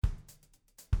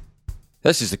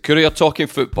This is the Courier Talking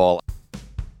Football.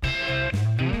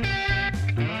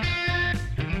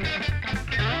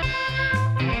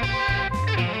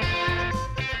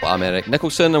 I'm Eric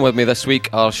Nicolson, and with me this week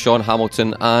are Sean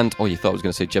Hamilton and, you thought I was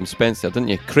going to say Jim Spencer, didn't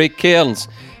you? Craig Cairns.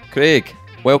 Craig,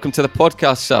 welcome to the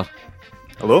podcast, sir.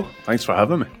 Hello, thanks for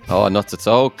having me. Oh, not at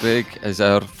all. Craig is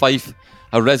our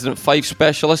resident Fife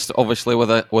specialist, obviously with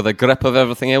a grip of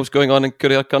everything else going on in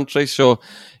Courier country. So,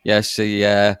 yes,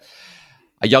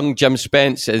 a young Jim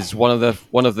Spence is one of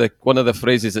the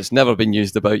phrases that's never been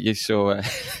used about you. So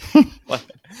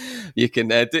you can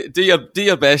do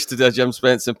your best to do a Jim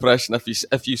Spence impression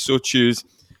if you so choose.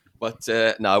 But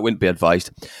no, it wouldn't be advised.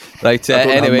 Right.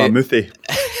 Anyway, have my mouthy.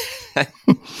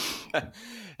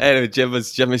 Anyway, Jim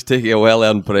is taking a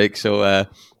well-earned break, so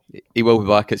he will be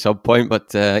back at some point.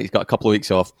 But he's got a couple of weeks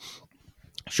off.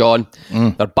 Sean,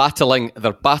 they're battling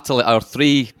our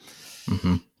three.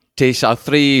 Mm-hmm. Our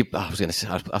three. I was going to say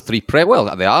our three.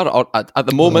 Well, they are at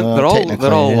the moment. They're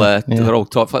all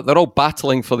top. They're all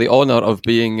battling for the honour of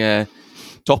being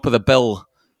top of the bill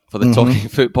for the Talking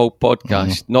Football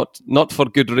podcast. Not for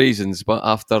good reasons, but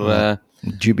after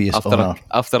dubious honour.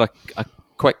 After a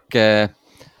quick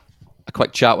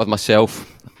chat with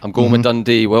myself, I'm going with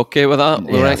Dundee. We okay with that?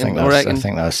 I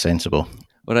think that's sensible.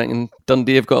 We reckon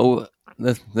Dundee have got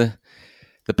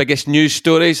the biggest news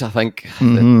stories. I think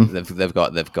they've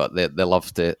got they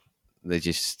love to. They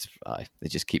just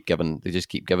keep giving,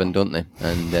 don't they?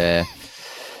 And at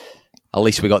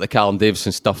least we got the Callum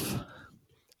Davidson stuff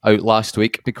out last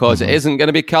week, because it isn't going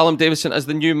to be Callum Davidson as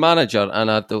the new manager, and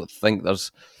I don't think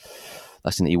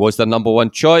he was their number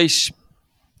one choice.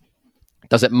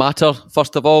 Does it matter,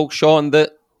 first of all, Sean,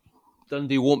 that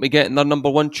Dundee won't be getting their number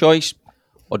one choice,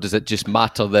 or does it just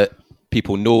matter that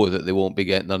people know that they won't be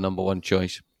getting their number one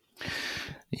choice?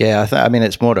 Yeah, I mean,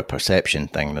 it's more a perception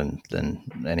thing than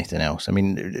anything else. I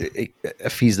mean,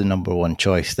 if he's the number one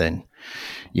choice, then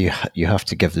you have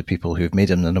to give the people who've made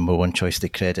him the number one choice the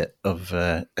credit of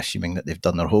assuming that they've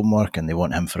done their homework and they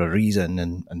want him for a reason,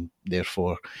 and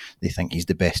therefore they think he's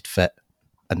the best fit.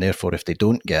 And therefore, if they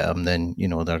don't get him, then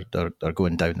they're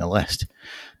going down the list.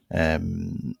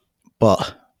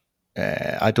 But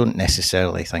I don't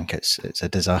necessarily think it's a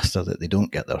disaster that they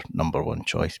don't get their number one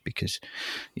choice, because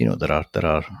there are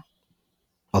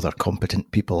other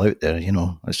competent people out there.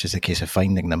 It's just a case of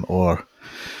finding them, or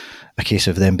a case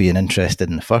of them being interested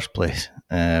in the first place.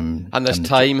 And there's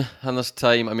time. I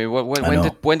mean,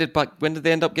 when did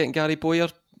they end up getting Gary Bowyer?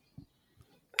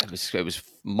 It was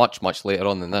much later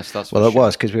on than this. That's it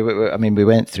was, because we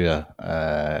went through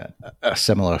a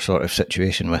similar sort of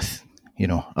situation with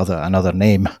another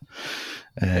name.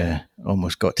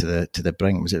 Almost got to the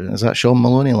brink. Was that Sean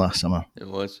Maloney last summer? It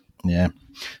was. Yeah.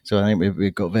 So I think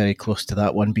we got very close to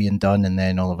that one being done, and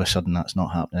then all of a sudden that's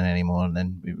not happening anymore, and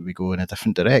then we go in a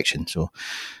different direction. So,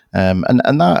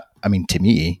 and that, I mean, to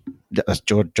me, as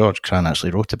George Cran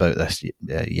actually wrote about this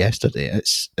yesterday,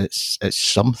 it's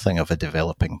something of a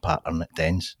developing pattern at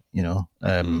Dens,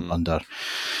 under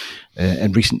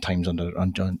in recent times under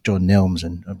John Nelms,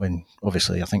 and when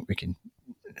obviously I think we can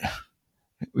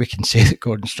say that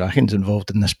Gordon Strachan's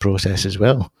involved in this process as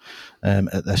well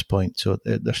at this point. So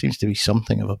there seems to be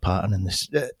something of a pattern in this,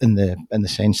 in the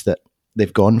sense that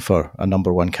they've gone for a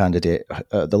number one candidate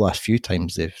the last few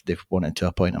times they've wanted to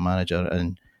appoint a manager,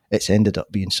 and it's ended up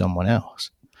being someone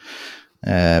else.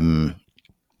 So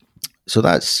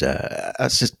that's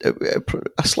just a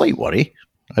slight worry,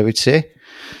 I would say.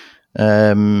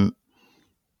 Callum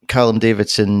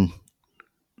Davidson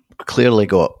clearly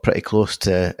got pretty close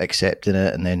to accepting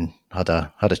it, and then had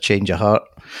a change of heart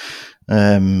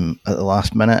at the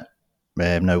last minute.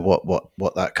 Now,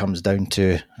 what that comes down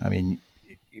to, I mean,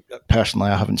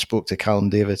 personally, I haven't spoke to Callum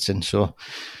Davidson, so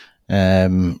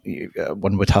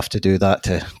one would have to do that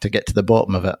to get to the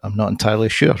bottom of it. I'm not entirely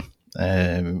sure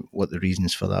what the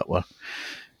reasons for that were,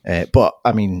 but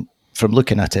I mean, from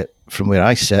looking at it from where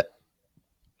I sit,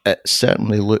 it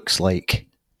certainly looks like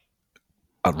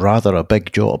a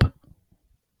big job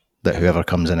that whoever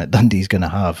comes in at Dundee's going to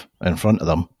have in front of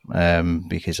them,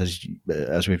 because as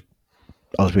we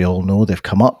all know, they've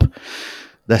come up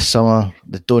this summer.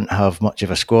 They don't have much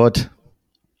of a squad,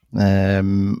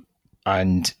 and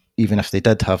even if they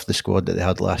did have the squad that they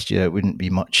had last year, it wouldn't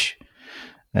be much.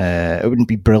 It wouldn't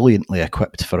be brilliantly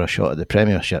equipped for a shot at the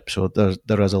Premiership. So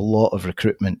there is a lot of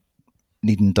recruitment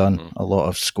needing done, a lot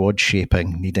of squad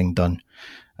shaping needing done,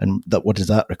 and what does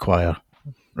that require?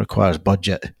 Requires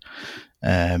budget,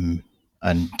 and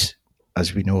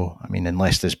as we know, I mean,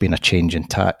 unless there's been a change in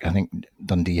tack, I think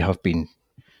Dundee have been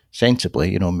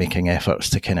sensibly, making efforts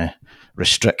to kind of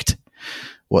restrict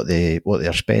what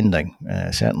they're spending,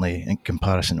 certainly in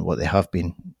comparison to what they have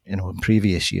been, in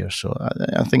previous years. So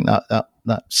I think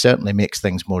that certainly makes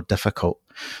things more difficult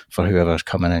for whoever's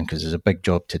coming in, because there's a big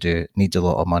job to do. It needs a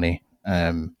lot of money,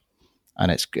 and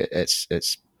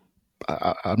it's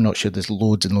I'm not sure there's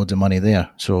loads and loads of money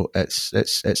there. So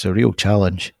it's a real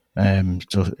challenge.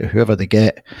 So whoever they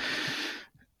get,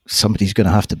 somebody's going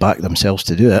to have to back themselves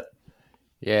to do it.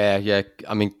 Yeah.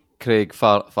 I mean, Craig,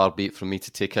 far be it from me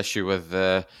to take issue with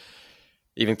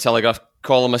even Telegraph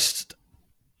columnist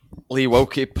Lee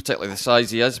Wilkie, particularly the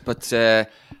size he is. But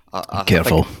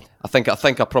Careful. I think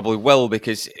I probably will,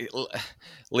 because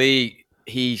Lee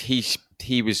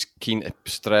he was keen to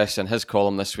stress in his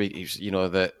column this week.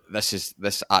 That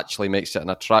this actually makes it an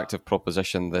attractive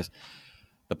proposition.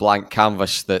 The blank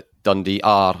canvas that Dundee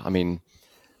are. I mean,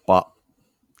 but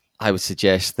I would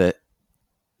suggest that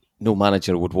no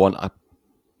manager would want a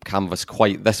canvas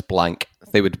quite this blank.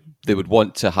 They would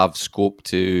want to have scope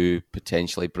to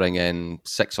potentially bring in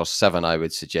 6 or 7. I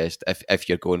would suggest if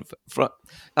you're going for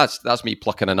that's me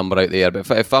plucking a number out there. But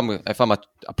if I'm a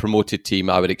promoted team,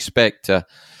 I would expect it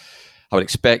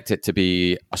to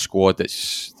be a squad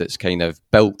that's kind of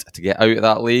built to get out of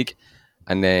that league,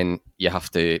 and then you have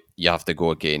to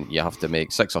go again. You have to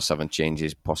make 6 or 7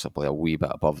 changes, possibly a wee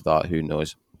bit above that. Who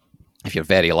knows? If you're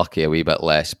very lucky, a wee bit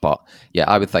less. But yeah,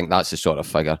 I would think that's the sort of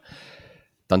figure.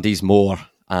 Dundee's more,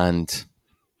 and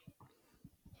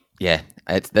yeah,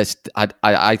 I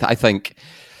think.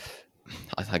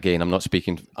 Again, I'm not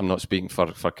speaking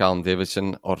for Callum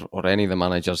Davidson or any of the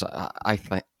managers. I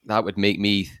think that would make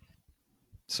me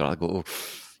sort of go,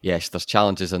 yes, there's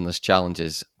challenges and there's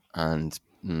challenges, and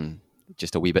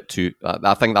just a wee bit too.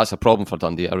 I think that's a problem for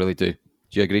Dundee. I really do. Do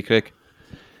you agree, Craig?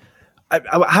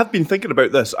 I have been thinking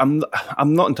about this. I'm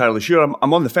not entirely sure.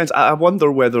 I'm on the fence. I wonder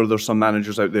whether there's some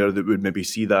managers out there that would maybe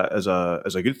see that as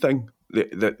a good thing.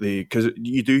 Because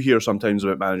you do hear sometimes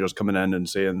about managers coming in and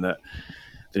saying that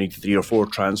they need 3 or 4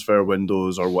 transfer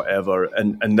windows or whatever.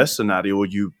 And in this scenario,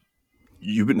 you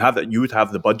wouldn't have that. You would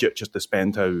have the budget just to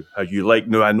spend how you like.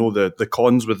 Now, I know the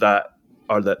cons with that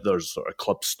are that there's sort of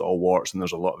club stalwarts and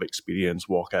there's a lot of experience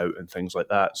walk out and things like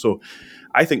that. So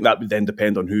I think that would then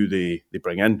depend on who they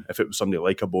bring in. If it was somebody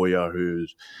like a Boyer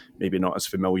who's maybe not as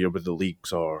familiar with the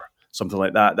leagues or something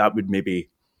like that, that would maybe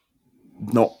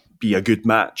not be a good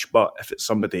match. But if it's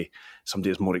somebody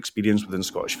that's more experienced within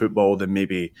Scottish football, then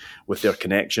maybe with their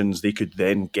connections, they could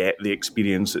then get the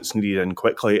experience that's needed in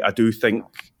quickly. I do think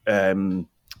the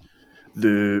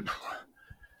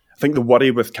worry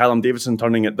with Callum Davidson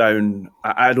turning it down,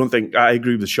 I don't think, I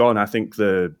agree with Sean. I think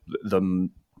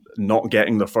them not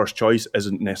getting their first choice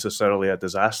isn't necessarily a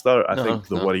disaster. I think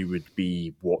the worry would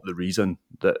be what the reason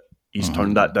that he's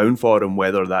turned that down for, and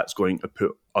whether that's going to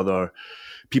put other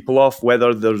people off, whether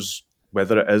it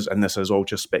is, and this is all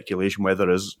just speculation,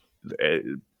 whether it is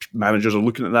managers are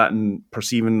looking at that and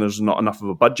perceiving there's not enough of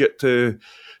a budget to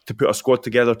put a squad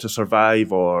together to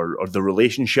survive, or the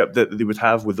relationship that they would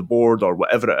have with the board, or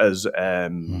whatever it is.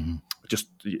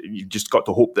 You just got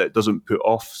to hope that it doesn't put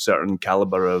off certain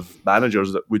calibre of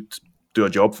managers that would do a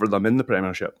job for them in the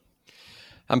Premiership.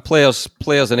 And players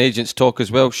and agents talk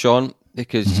as well, Sean,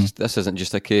 because this isn't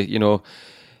just a case.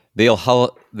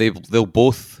 They'll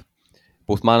both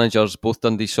managers, both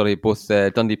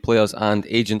Dundee players and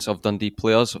agents of Dundee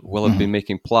players will have been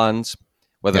making plans,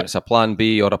 whether it's a plan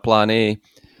B or a plan A.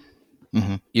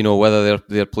 Whether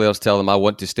their players tell them I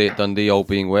want to stay at Dundee, all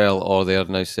being well, or they're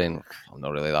now saying I'm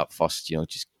not really that fussed.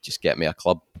 Just get me a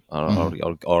club, or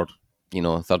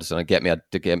third son, get me a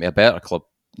better club.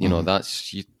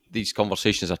 These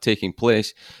conversations are taking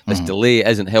place. This delay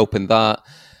isn't helping that,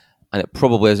 and it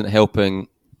probably isn't helping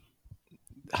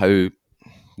how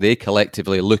they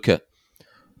collectively look at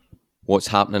what's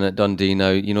happening at Dundee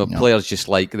now. Players just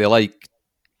they like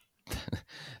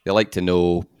to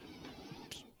know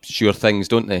sure things,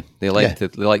 don't they? They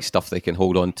like stuff they can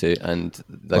hold on to, and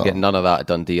they're getting none of that at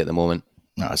Dundee at the moment.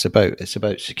 No, it's about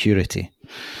security,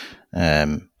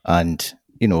 and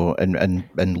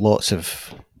in lots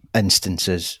of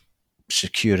instances,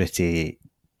 security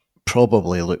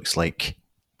probably looks like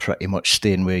pretty much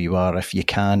staying where you are if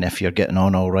you're getting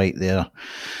on all right there.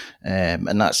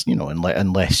 And that's,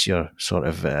 unless you're sort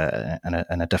of in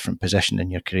a different position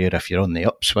in your career. If you're on the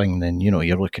upswing, then,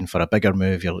 you're looking for a bigger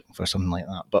move, you're looking for something like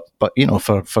that. But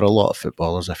for a lot of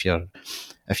footballers, if you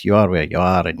are where you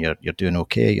are and you're doing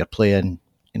okay, you're playing,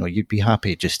 you'd be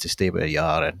happy just to stay where you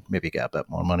are and maybe get a bit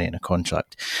more money in a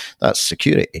contract. That's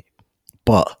security.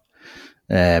 But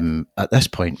at this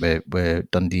point with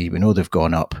Dundee, we know they've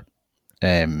gone up.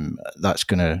 That's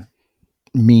going to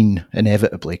mean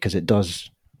inevitably, because it does,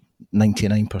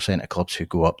 99% of clubs who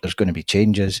go up, there's going to be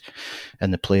changes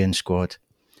in the playing squad.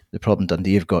 The problem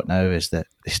Dundee have got now is that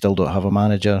they still don't have a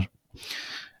manager,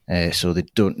 so they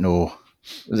don't know.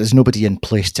 There's nobody in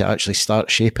place to actually start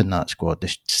shaping that squad,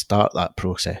 to start that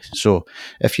process. So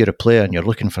if you're a player and you're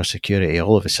looking for security,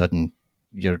 all of a sudden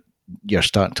you're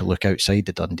starting to look outside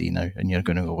the Dundee now, and you're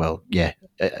going to go, well, yeah,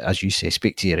 as you say,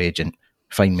 speak to your agent,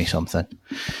 find me something.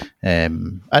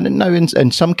 And now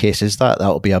in some cases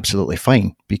that'll be absolutely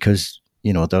fine, because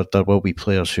there will be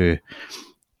players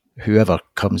whoever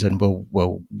comes in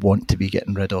will want to be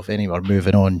getting rid of anyway, or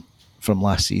moving on from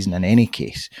last season in any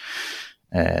case.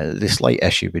 The slight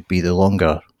issue would be the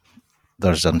longer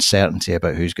there's uncertainty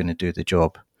about who's going to do the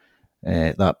job,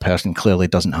 that person clearly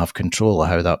doesn't have control of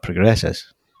how that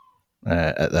progresses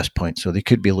at this point. So they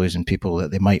could be losing people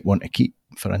that they might want to keep,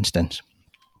 for instance,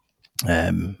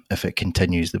 if it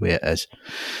continues the way it is,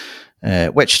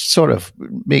 which sort of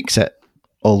makes it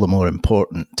all the more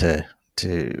important to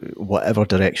whatever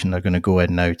direction they're going to go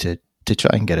in now to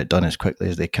try and get it done as quickly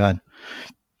as they can.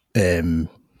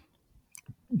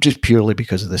 Just purely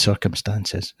because of the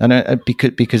circumstances, and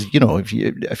because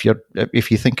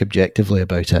if you think objectively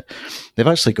about it, they've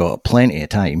actually got plenty of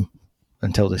time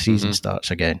until the season starts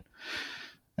again.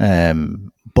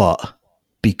 But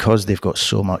because they've got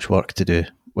so much work to do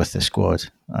with the squad,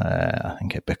 I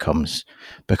think it becomes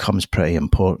pretty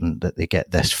important that they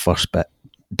get this first bit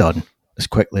done as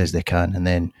quickly as they can, and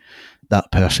then that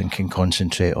person can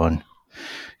concentrate on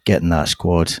getting that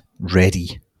squad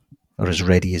ready, or as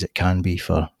ready as it can be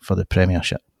for the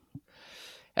Premiership.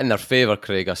 In their favour,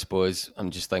 Craig, I suppose, I'm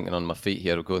just thinking on my feet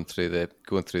here, going through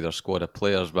their squad of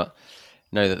players, but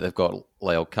now that they've got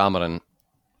Lyle Cameron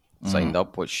signed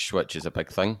up, which is a big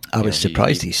thing. I was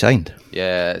surprised he signed.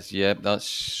 Yeah, that's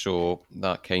so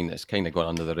it's kind of gone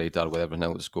under the radar with everything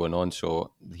else that's going on.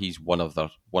 So he's one of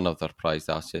their prized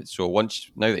assets. So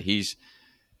now that he's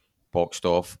boxed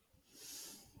off,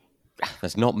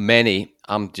 there's not many.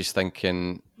 I'm just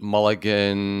thinking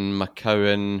Mulligan,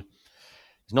 McCowan.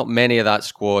 There's not many of that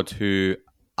squad who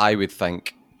I would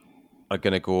think are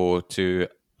going to go to.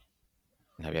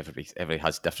 Now everybody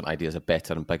has different ideas of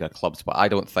better and bigger clubs, but I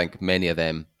don't think many of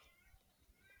them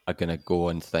are going to go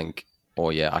and think, oh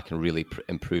yeah, I can really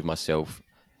improve myself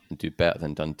and do better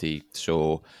than Dundee.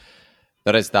 So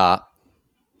there is that.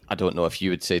 I don't know if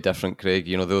you would say different, Craig.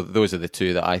 Those are the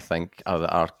two that I think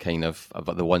are kind of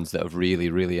the ones that have really,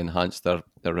 really enhanced their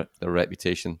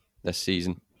reputation this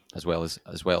season, as well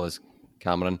as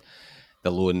Cameron.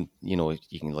 The loan,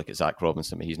 you can look at Zach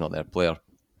Robinson, but he's not their player.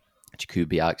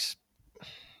 Jakubiak's,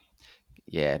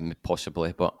 yeah,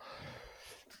 possibly, but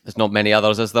there's not many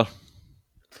others, is there?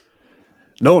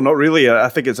 No, not really. I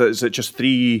think it's just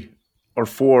 3 or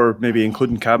 4, maybe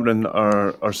including Cameron,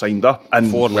 are signed up. And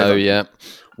 4 now, yeah.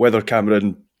 Whether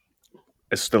Cameron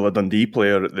is still a Dundee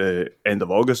player at the end of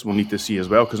August, we'll need to see as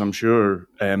well, because I'm sure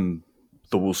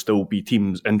there will still be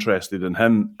teams interested in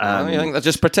him. And I think they're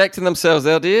just protecting themselves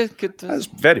there, do you? That's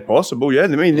very possible, yeah.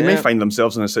 They may find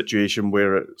themselves in a situation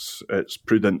where it's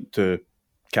prudent to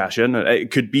cash in. It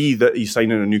could be that he's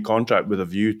signing a new contract with a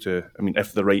view to,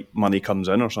 if the right money comes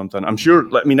in or something. I'm sure,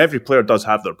 every player does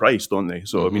have their price, don't they?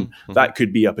 So, that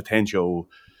could be a potential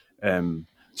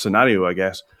scenario, I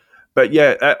guess. But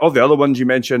yeah, all the other ones you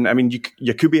mentioned,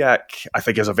 Jakubiak, I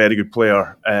think, is a very good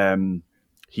player.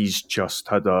 He's just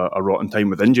had a rotten time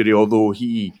with injury, although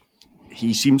he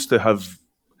seems to have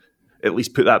at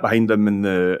least put that behind him in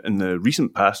the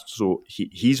recent past. So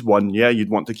he's one, yeah, you'd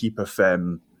want to keep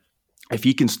if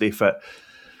he can stay fit.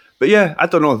 But yeah, I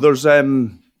don't know. There's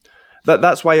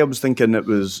that's why I was thinking it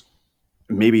was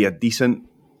maybe a decent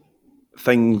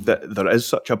thing that there is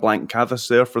such a blank canvas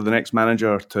there for the next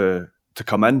manager to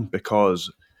come in,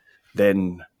 because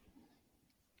then,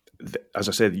 as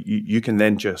I said, you can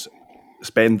then just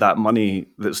spend that money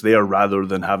that's there rather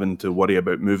than having to worry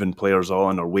about moving players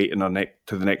on or waiting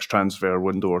to the next transfer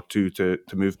window or two to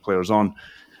move players on.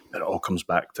 It all comes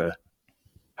back to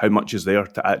how much is there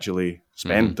to actually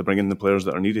spend to bring in the players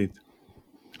that are needed.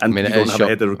 And you don't have a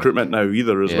head of recruitment now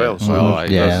either as well. So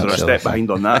they're a step behind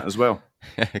on that as well.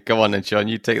 Come on then, Sean,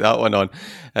 you take that one on.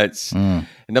 It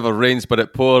never rains but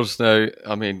it pours now.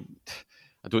 I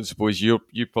don't suppose you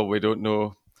probably don't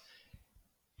know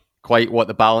quite what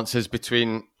the balance is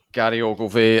between Gary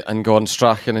Ogilvie and Gordon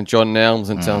Strachan and John Nelms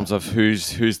in terms of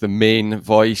who's the main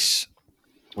voice.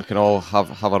 We can all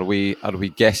have our wee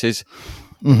guesses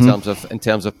in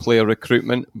terms of player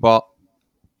recruitment, but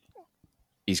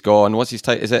he's gone. What's his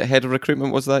title? Is it head of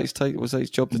recruitment? Was that his title? Was that his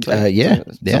job? Yeah.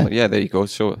 Yeah, there you go.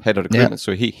 So head of recruitment.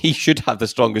 So he should have the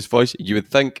strongest voice, you would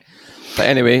think. But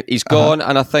anyway, he's gone,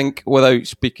 and I think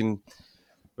without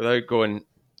going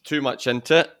too much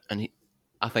into it, and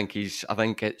I think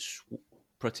it's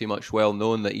pretty much well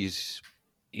known that he's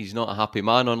not a happy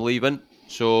man on leaving.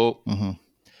 So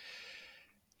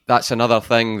that's another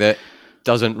thing that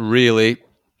doesn't really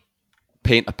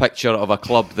paint a picture of a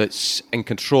club that's in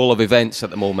control of events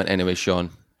at the moment anyway, Sean.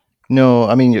 No,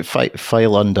 I mean,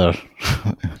 file under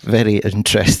very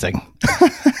interesting.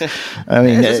 I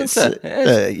mean, it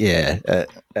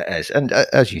is. And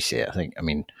as you say, I think, I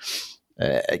mean,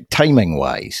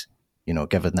 timing-wise,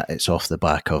 given that it's off the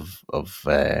back of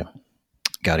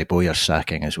Gary Bowyer's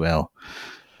sacking as well.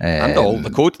 And all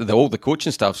the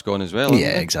coaching staff's gone as well.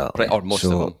 Yeah, exactly. Or most of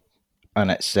them. And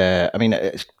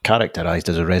it's characterised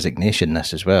as a resignation,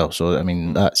 this as well. So, I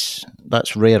mean, that's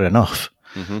rare enough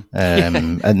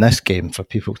in this game for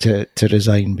people to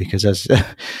resign, because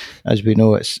as we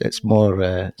know, it's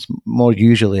more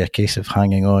usually a case of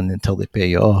hanging on until they pay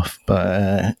you off.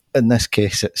 But in this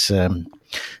case, it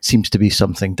seems to be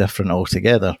something different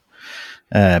altogether.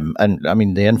 And I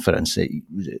mean, the inference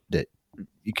that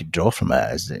you could draw from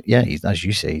it is that, yeah, as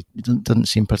you say, he doesn't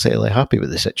seem particularly happy with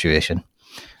the situation.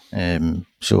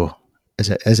 So is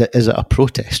it a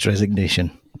protest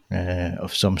resignation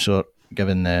of some sort,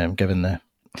 given the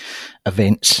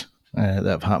events that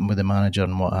have happened with the manager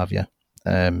and what have you?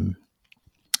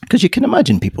 Because you can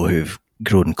imagine people who've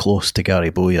grown close to Gary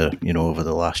Bowyer, over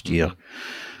the last year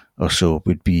or so,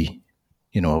 would be,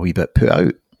 a wee bit put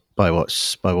out by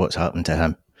what's happened to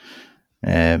him.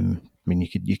 I mean,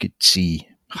 you could see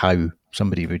how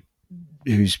somebody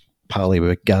who's pally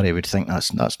with Gary would think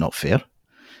that's not fair.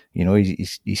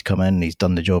 He's come in, he's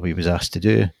done the job he was asked to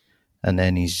do, and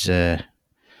then he's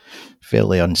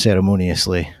fairly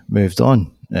unceremoniously moved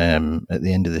on at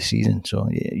the end of the season. So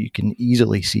yeah, you can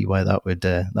easily see why that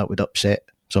would upset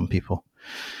some people.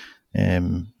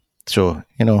 So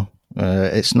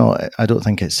it's not. I don't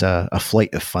think it's a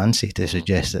flight of fancy to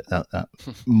suggest that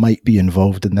might be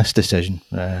involved in this decision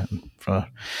for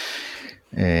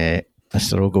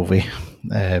Mr. Ogilvie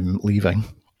leaving.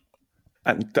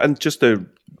 And just to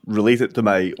relate it to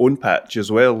my own patch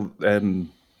as well, the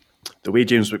way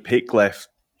James McPake left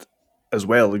as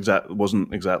well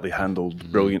wasn't exactly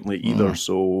handled brilliantly either.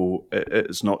 So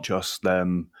it's not just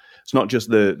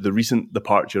the recent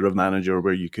departure of manager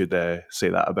where you could say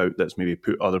that about, that's maybe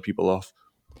put other people off.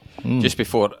 Just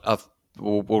before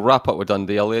we'll wrap up with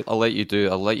Dundee, I'll let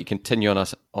you continue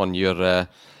on your.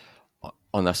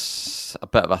 On a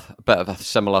bit of a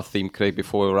similar theme, Craig,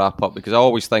 before we wrap up, because I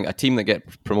always think a team that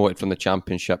gets promoted from the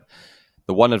Championship,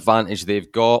 the one advantage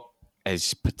they've got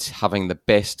is having the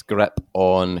best grip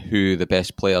on who the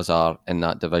best players are in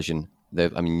that division.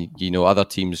 Other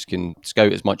teams can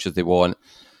scout as much as they want,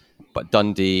 but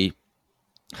Dundee,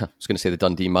 I was going to say the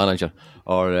Dundee manager,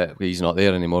 or he's not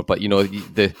there anymore, but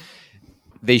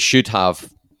they should have.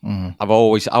 I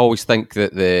always think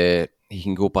that he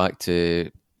can go back to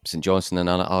St Johnstone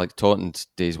and Alec Taunton's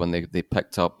days when they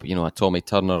picked up, a Tommy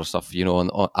Turner or stuff,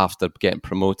 after getting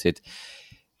promoted.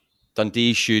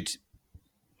 Dundee should,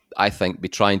 I think, be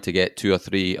trying to get 2 or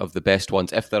 3 of the best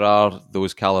ones, if there are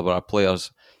those calibre of players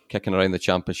kicking around the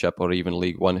Championship or even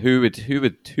League One. Who are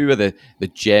the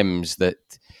gems that,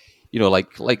 like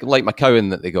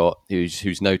McCowan that they got,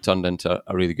 who's now turned into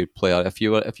a really good player? If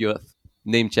you were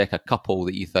name check a couple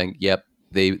that you think, yep,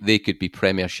 they could be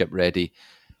Premiership ready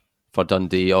for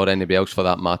Dundee or anybody else for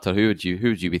that matter, who would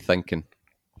you be thinking?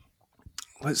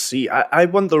 Let's see. I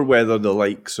wonder whether the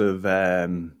likes of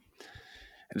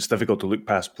it's difficult to look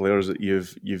past players that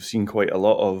you've seen quite a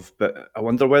lot of, but I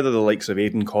wonder whether the likes of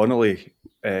Aidan Connolly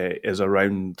is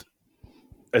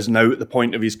now at the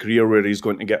point of his career where he's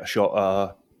going to get a shot at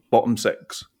a bottom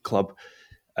 6 club.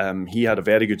 He had a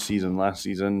very good season last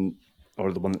season,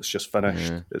 or the one that's just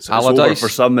finished. Yeah. It's over for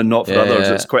some and not for others.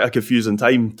 It's quite a confusing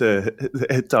time to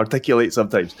articulate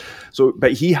sometimes. So,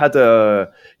 but he had a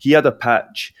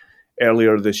patch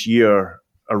earlier this year,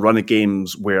 a run of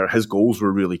games where his goals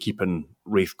were really keeping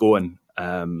Raith going.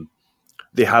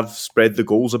 They have spread the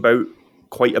goals about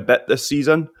quite a bit this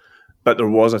season, but there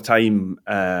was a time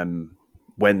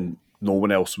when no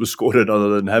one else was scoring other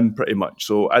than him, pretty much.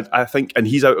 So I think, and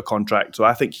he's out of contract, so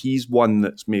I think he's one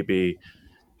that's maybe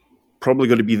probably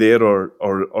going to be there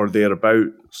or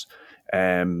thereabouts.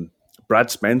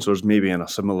 Brad Spencer's maybe in a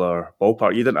similar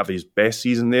ballpark. He didn't have his best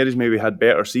season there. He's maybe had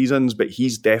better seasons, but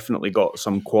he's definitely got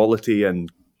some quality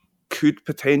and could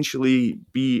potentially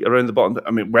be around the bottom.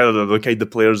 I mean, whether they're the kind of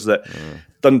players that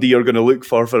Dundee are going to look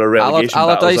for a relegation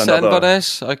battle. Allardyce at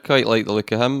Inverness, I quite like the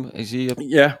look of him. Is he?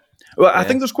 Yeah. Well, I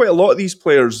think there's quite a lot of these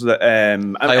players that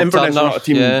Inverness are not a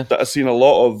team that I've seen a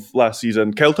lot of last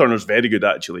season. Kyle Turner's very good,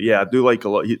 actually. Yeah, I do like a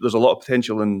lot. There's a lot of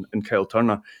potential in Kyle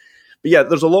Turner. But yeah,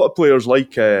 there's a lot of players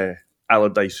like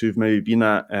Allardyce who've maybe been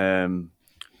at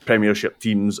Premiership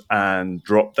teams and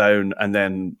drop down, and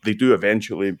then they do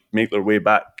eventually make their way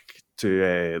back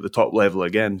to the top level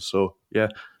again. So yeah,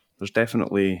 there's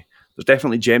definitely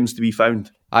gems to be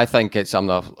found. I think it's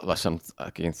listen,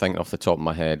 I can think off the top of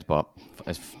my head, but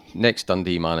as next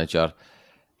Dundee manager,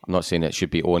 I'm not saying it should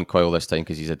be Owen Coyle this time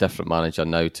because he's a different manager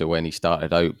now to when he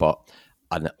started out, but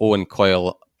an Owen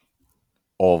Coyle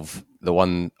of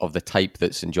the type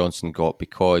that St Johnstone got,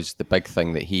 because the big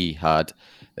thing that he had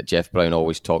that Jeff Brown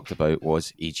always talked about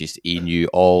was he knew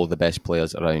all the best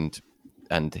players around,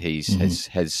 and his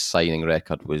signing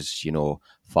record was, you know,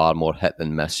 far more hit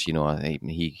than miss. You know,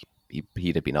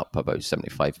 he'd have been up about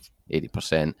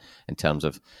 75-80% in terms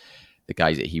of the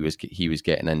guys that he was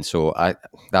getting in. So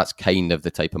that's kind of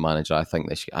the type of manager I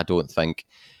think I don't think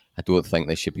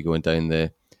they should be going down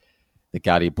the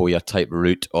Gary Bowyer type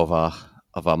route of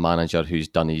a manager who's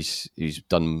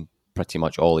done pretty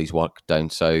much all his work down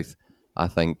south. I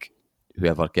think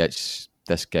whoever gets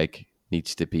this gig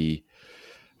needs to be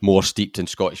more steeped in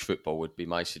Scottish football would be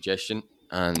my suggestion.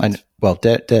 And well,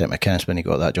 Derek McInnes, when he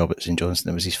got that job at St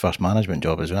Johnstone, it was his first management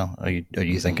job as well. Are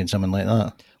you thinking something like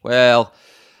that? Well,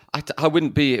 I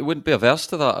wouldn't be averse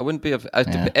to that. I wouldn't be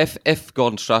if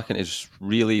Gordon Strachan is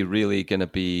really, really going to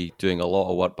be doing a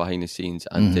lot of work behind the scenes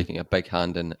and taking a big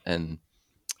hand in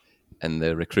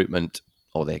the recruitment,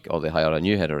 or they hire a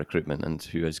new head of recruitment and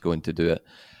who is going to do it.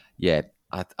 Yeah,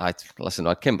 I listen.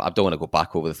 I don't want to go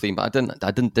back over the theme, but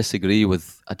I didn't disagree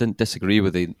with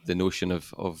the notion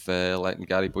of letting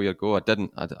Gary Bowyer go. I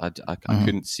didn't. I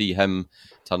couldn't see him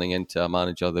turning into a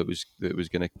manager that was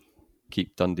going to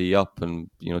keep Dundee up and,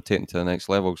 you know, take them to the next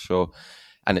level. So,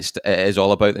 and it is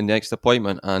all about the next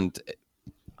appointment. And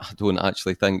I don't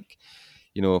actually think,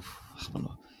 you know,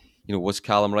 was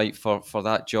Callum right for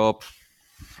that job?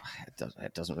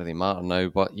 It doesn't really matter now,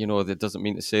 but, you know, that doesn't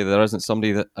mean to say there isn't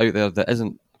somebody out there that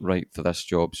isn't right for this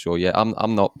job. So yeah,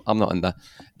 I'm not in the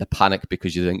panic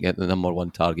because you didn't get the number one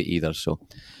target either. So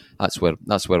that's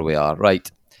where we are.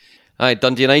 Right. All right,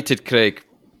 Dundee United, Craig.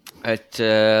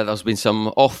 There's been some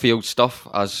off-field stuff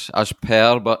as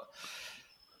per, but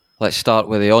let's start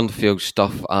with the on-field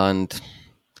stuff and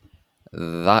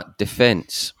that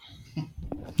defence.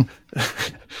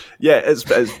 Yeah, it's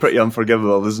pretty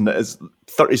unforgivable, isn't it? It's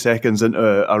 30 seconds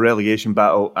into a relegation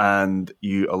battle and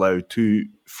you allow 2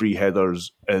 free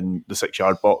headers in the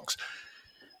 6-yard box.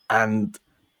 And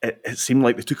it seemed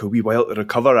like they took a wee while to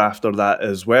recover after that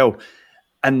as well.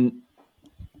 And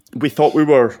we thought we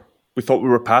were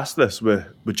past this with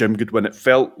Jim Goodwin. It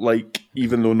felt like,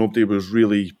 even though nobody was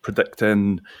really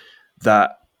predicting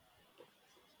that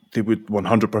they would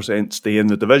 100% stay in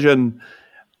the division,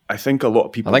 I think a lot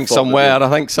of people. Somewhere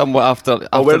after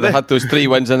they had those 3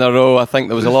 wins in a row, I think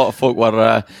there was a lot of folk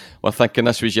were thinking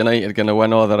this was United going to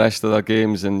win all the rest of their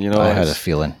games, and, you know, I had a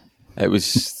feeling it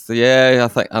was. Yeah,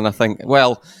 I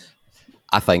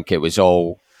think it was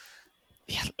all.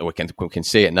 Yeah, we can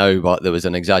say it now, but there was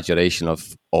an exaggeration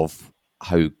of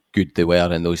how good they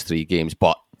were in those 3 games.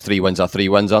 But 3 wins are 3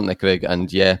 wins, aren't they, Craig?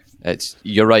 And yeah,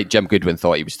 you're right. Jim Goodwin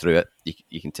thought he was through it.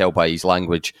 You can tell by his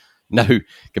language now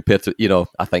compared to, you know,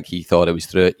 I think he thought it was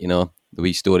through it. You know, the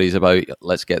wee stories about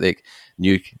let's get the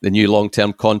new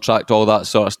long-term contract, all that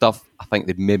sort of stuff. I think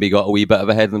they've maybe got a wee bit of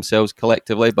ahead of themselves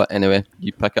collectively. But anyway,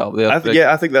 you pick it up there. I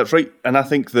think that's right, and I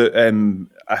think that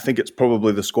I think it's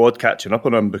probably the squad catching up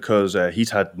on him because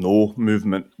he's had no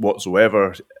movement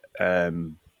whatsoever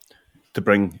to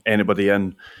bring anybody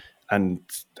in, and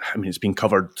I mean it's been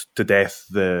covered to death,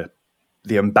 the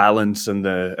imbalance and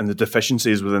the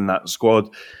deficiencies within that squad,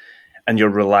 and you're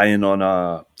relying on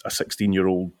a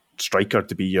 16-year-old striker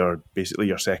to be basically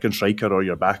your second striker or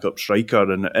your backup striker,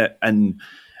 and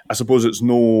I suppose it's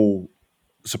no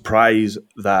surprise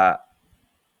that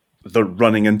they're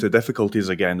running into difficulties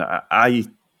again.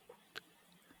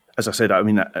 As I said, I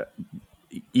mean,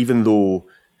 even though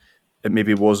it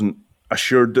maybe wasn't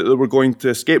assured that they were going to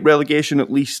escape relegation,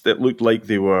 at least it looked like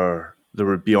they were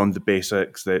beyond the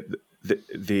basics. That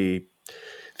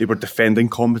they were defending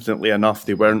competently enough.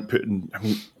 They weren't putting. I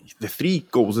mean,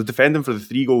 the defending for the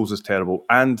 3 goals is terrible,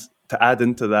 and to add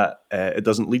into that, it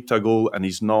doesn't lead to a goal, and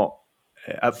he's not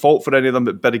at fault for any of them.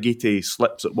 But Birighitti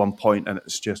slips at one point, and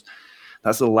it's just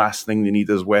that's the last thing they need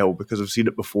as well, because I've seen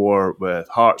it before with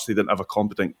Hearts. They didn't have a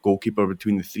competent goalkeeper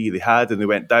between the three they had, and they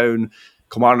went down.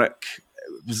 Kilmarnock,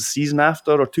 it was a season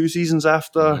after or 2 seasons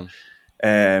after.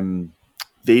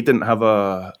 They didn't have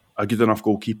a good enough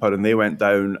goalkeeper, and they went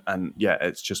down. And yeah,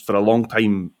 it's just for a long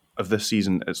time of this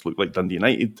season, it's looked like Dundee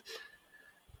United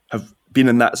have been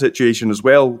in that situation as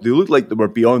well. They looked like they were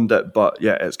beyond it, but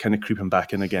yeah, it's kind of creeping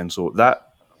back in again. So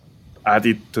that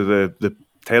added to the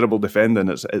terrible defending,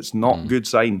 it's not good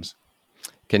signs.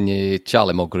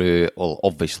 Charlie Mulgrew will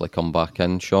obviously come back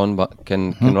in, Sean, but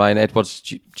can Ryan Edwards,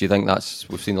 do you think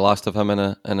we've seen the last of him in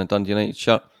a Dundee United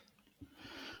shirt?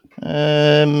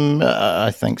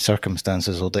 I think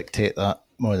circumstances will dictate that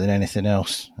more than anything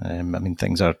else. I mean,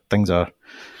 things are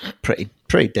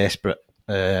pretty desperate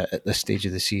at this stage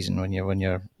of the season when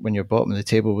you're bottom of the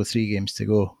table with 3 games to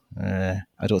go.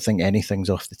 I don't think anything's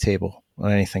off the table, or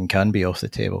anything can be off the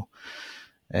table.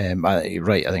 I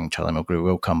think Charlie Mulgrew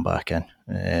will come back in.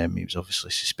 He was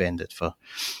obviously suspended for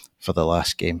the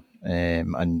last game,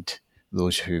 and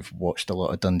those who've watched a lot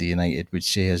of Dundee United would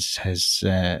say his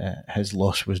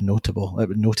loss was notable. It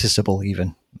was noticeable,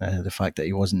 even the fact that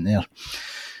he wasn't there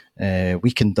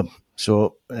weakened them.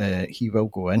 So he will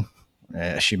go in,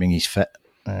 assuming he's fit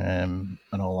and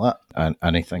all that. And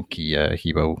I think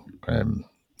he will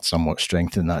somewhat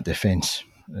strengthen that defence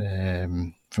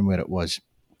from where it was.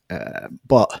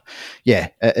 But yeah,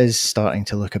 it is starting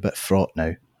to look a bit fraught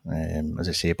now. As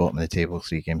I say, bottom of the table,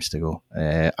 3 games to go.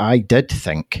 I did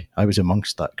think I was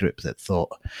amongst that group that thought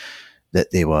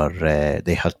that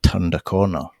they had turned a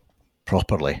corner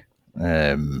properly.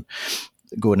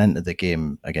 Going into the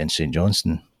game against St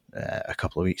Johnstone a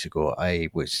couple of weeks ago, I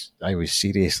was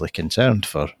seriously concerned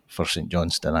for St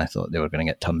Johnstone. I thought they were going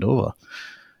to get turned over.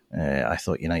 I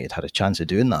thought United had a chance of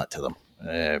doing that to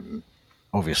them.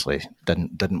 Obviously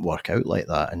didn't work out like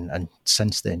that, and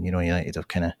since then, United have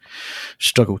kind of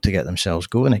struggled to get themselves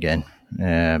going again.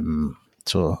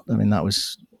 So I mean,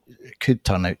 it could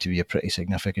turn out to be a pretty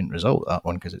significant result, that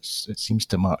one, because it seems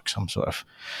to mark some sort of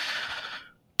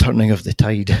turning of the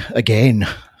tide again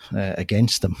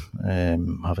against them,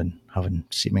 having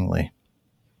seemingly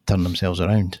turned themselves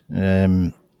around.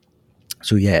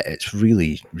 So yeah, it's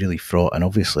really, really fraught, and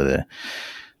obviously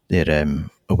they're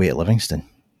away at Livingston.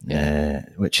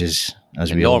 Which is, as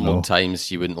in we all know, normal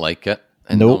times you wouldn't like it.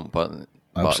 But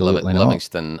absolutely not.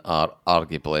 Livingston are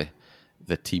arguably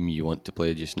the team you want to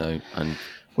play just now, and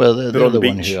well, they're the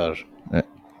ones who are.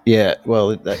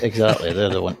 Exactly. They're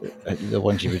the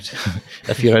ones you would,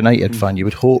 if you're a United fan, you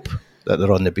would hope that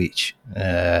they're on the beach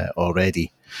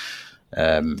already.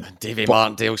 Davy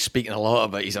Martindale's speaking a lot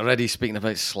about. He's already speaking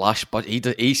about slash, but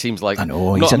he seems like I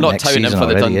know. I'm not touting him for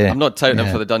already, I'm not touting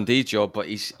him for the Dundee job, but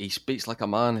he speaks like a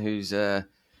man who's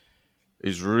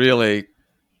really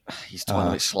he's talking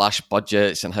about slash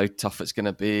budgets and how tough it's going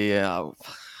to be.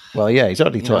 Well, yeah, he's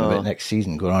already talking about next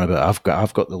season, going on about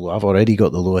I've already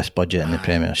got the lowest budget in the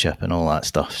Premiership and all that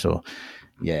stuff. So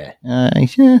yeah,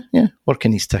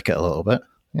 working his ticket a little bit.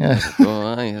 Yeah.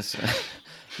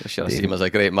 I should have seen him as a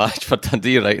great match for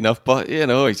Dundee right enough, but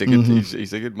he's a good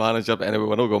he's a good manager. But anyway,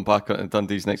 we're not going back on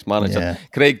Dundee's next manager. Yeah.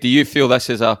 Craig, do you feel this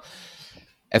is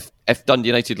if Dundee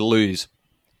United lose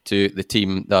to the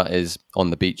team that is on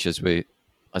the beach, as we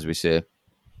say,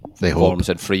 they forms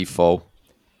in free fall?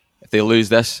 If they lose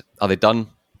this, are they done?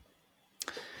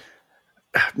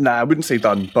 Nah, I wouldn't say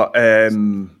done, but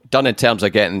done in terms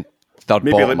of getting third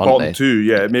maybe bottom, like bottom 2.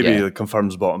 Yeah, maybe it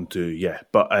confirms bottom 2. Yeah,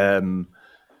 but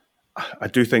I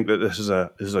do think that this is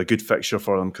a good fixture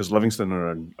for them, because Livingston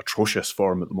are in atrocious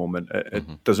form at the moment.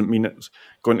 It doesn't mean it's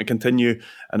going to continue,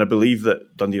 and I believe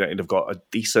that Dundee United have got a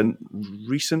decent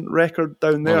recent record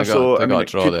down there.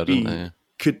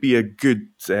 Could be a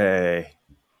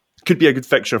good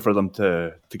fixture for them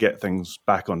to get things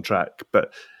back on track.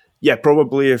 But yeah,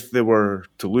 probably if they were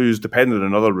to lose, depending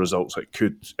on other results, it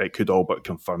could all but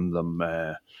confirm them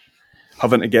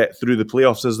having to get through the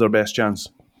playoffs is their best chance.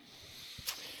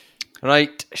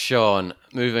 Right, Sean,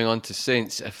 moving on to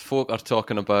Saints. If folk are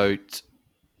talking about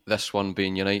this one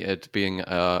being United being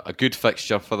a good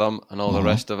fixture for them and all the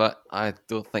rest of it, I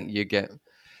don't think you get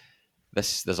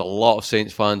this. There's a lot of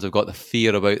Saints fans who've got the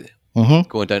fear about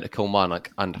going down to Kilmarnock,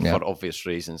 and for obvious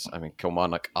reasons. I mean,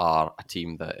 Kilmarnock are a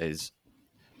team they're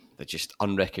just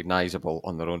unrecognisable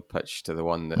on their own pitch to the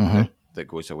one that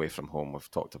goes away from home.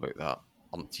 We've talked about that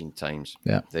umpteen times.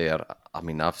 Yeah.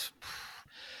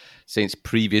 Saints'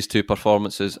 previous 2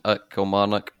 performances at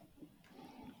Kilmarnock,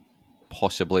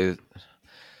 possibly, I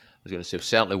was going to say,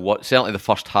 certainly the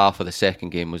first half of the second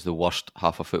game was the worst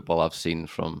half of football I've seen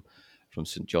from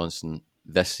St Johnstone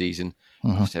this season.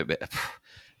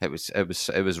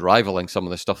 it was rivaling some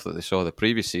of the stuff that they saw the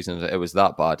previous season. It was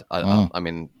that bad. I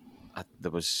mean,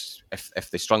 there was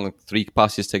if they strung 3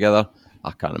 passes together,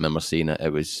 I can't remember seeing it.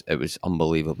 It was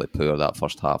unbelievably poor that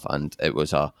first half, and it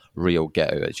was a real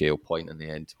get out of jail point in the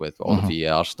end with all the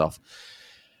VAR stuff.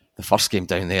 The first game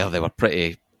down there, they were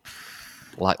pretty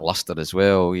lackluster as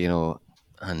well, you know.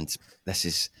 And this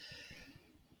is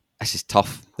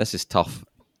tough. This is tough.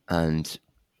 And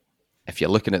if you're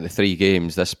looking at the 3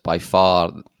 games, I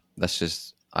think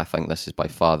this is by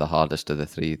far the hardest of the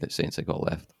 3 that Saints have got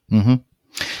left. Mm-hmm.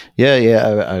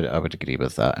 Yeah, I would agree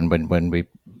with that. And when we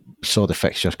saw the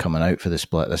fixtures coming out for the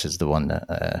split, this is the one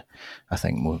that I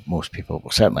think most people, well,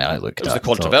 certainly I looked at. It was the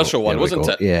controversial one, wasn't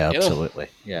it? Yeah, absolutely.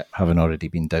 Yeah, having already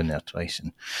been down there twice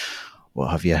and what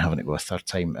have you, having to go a third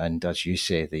time. And as you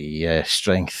say, the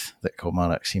strength that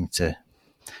Kilmarnock seemed to,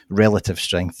 relative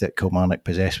strength that Kilmarnock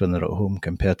possess when they're at home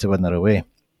compared to when they're away,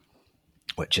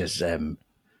 which is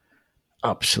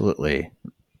absolutely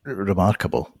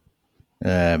remarkable.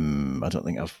 I don't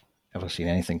think I've ever seen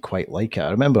anything quite like it.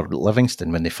 I remember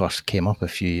Livingston when they first came up a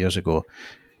few years ago.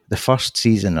 The first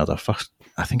season, I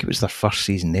think it was their first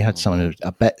season, they had something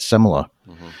a bit similar,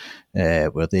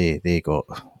 where they got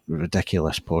a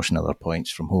ridiculous portion of their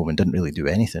points from home and didn't really do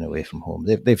anything away from home.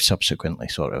 They've subsequently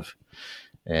sort of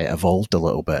evolved a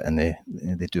little bit, and they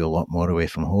do a lot more away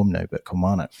from home now. But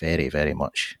Kilmarnock very, very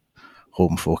much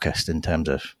home focused in terms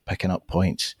of picking up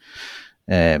points.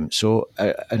 So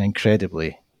an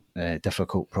incredibly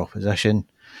difficult proposition.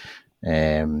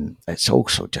 It's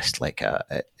also just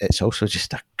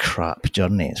a crap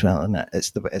journey as well, isn't it?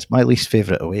 It's my least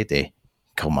favourite away day,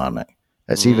 Kilmarnock.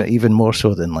 It's even more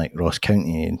so than like Ross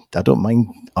County, and I don't mind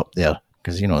up there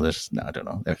because, you know, I don't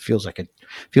know, it feels like a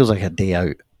day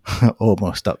out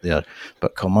almost up there.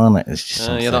 But Kilmarnock is just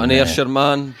you're not an Ayrshire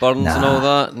man, Burns and all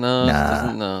that.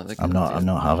 No. I'm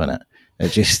not having it. It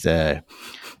just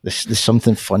there's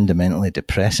something fundamentally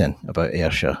depressing about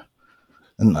Ayrshire,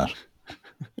 isn't there?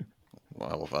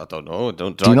 Well, I don't know.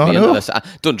 Don't drag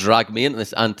me into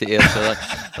this anti-Ayrshire. I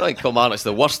think Kilmarnock's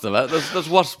the worst of it. There's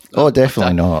worse. Oh,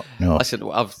 definitely not. No. Listen,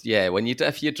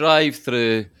 if you drive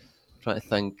through, trying to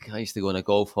think, I used to go on a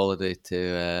golf holiday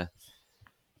to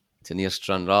near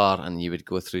Stranraer, and you would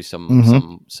go through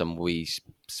some wee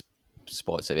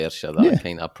spots of Ayrshire that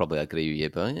I probably agree with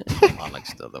you, but Kilmarnock's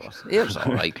still the worst. Ayrshire's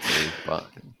all right too, but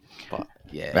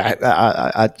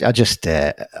yeah. I just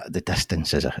the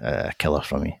distance is a killer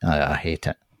for me. I hate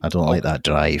it. I don't like that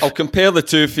drive. I'll compare the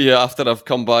two for you after I've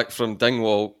come back from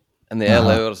Dingwall in the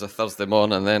early hours of Thursday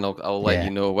morning, and then I'll let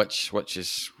you know which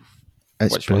one's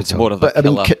more of a killer. I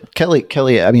mean,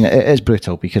 Kelly. I mean, it is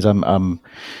brutal because I'm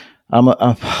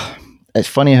it's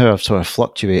funny how I've sort of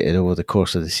fluctuated over the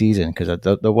course of the season, because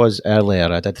there was earlier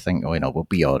I did think, we'll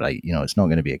be all right. You know, it's not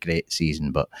going to be a great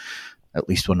season, but at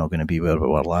least we're not going to be where we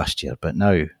were last year. But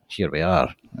now here we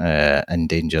are, in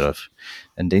danger of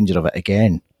it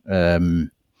again.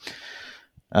 And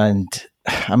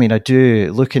I mean, I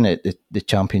do, looking at the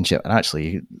Championship, and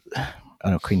actually,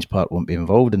 I know Queen's Park won't be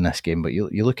involved in this game, but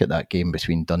you look at that game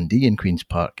between Dundee and Queen's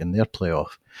Park in their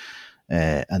playoff,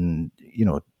 and you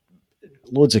know,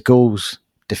 loads of goals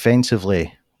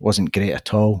defensively, wasn't great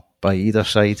at all by either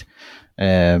side.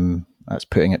 That's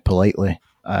putting it politely.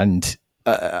 And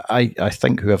I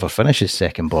think whoever finishes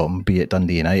second bottom, be it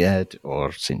Dundee United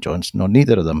or St Johnstone or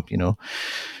neither of them, you know,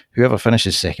 whoever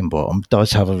finishes second bottom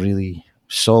does have a really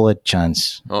solid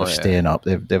chance of staying up.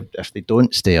 If they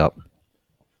don't stay up,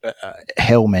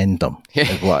 hell mend them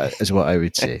is what I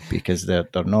would say, because they're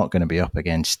not going to be up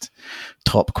against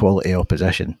top quality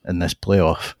opposition in this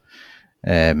playoff.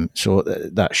 So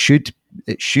that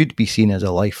should be seen as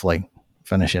a lifeline,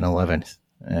 finishing 11th.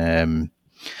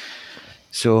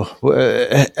 So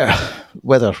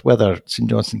whether St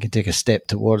Johnstone can take a step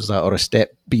towards that or a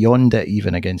step beyond it,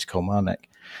 even against Kilmarnock,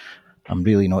 I'm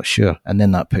really not sure. And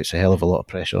then that puts a hell of a lot of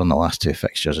pressure on the last 2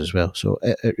 fixtures as well. So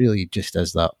it really just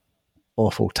is that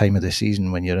awful time of the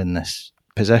season when you're in this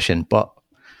position. But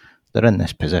they're in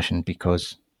this position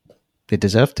because they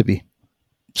deserve to be.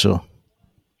 So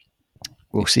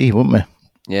we'll see, won't we?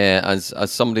 Yeah,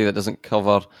 as somebody that doesn't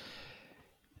cover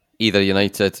either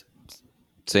United,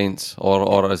 Saints,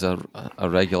 or as a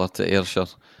regular to Ayrshire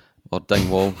or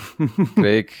Dingwall,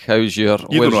 Craig, how's your?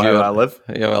 You don't know how I live.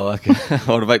 Yeah, well, okay.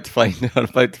 We're about to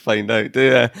find out.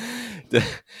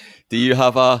 Do you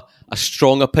have a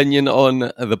strong opinion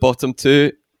on the bottom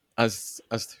 2 as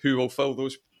who will fill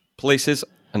those places,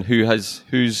 and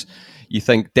who's you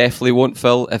think definitely won't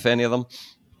fill, if any of them?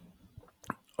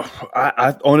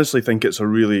 I honestly think it's a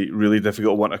really, really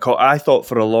difficult one to call. I thought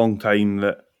for a long time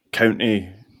that County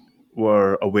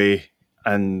were away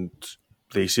and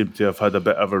they seem to have had a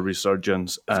bit of a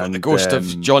resurgence. And the ghost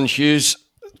of John Hughes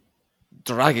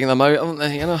dragging them out, haven't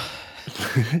they? You know.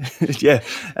 Yeah,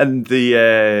 and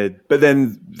but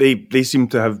then they seem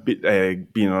to have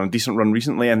been on a decent run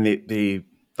recently, and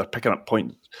they're picking up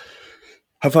points.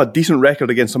 Have had a decent record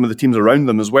against some of the teams around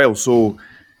them as well. So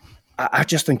I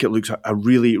just think it looks a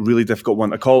really, really difficult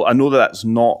one to call. I know that's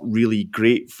not really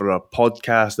great for a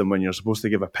podcast and when you're supposed to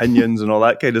give opinions and all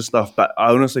that kind of stuff, but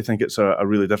I honestly think it's a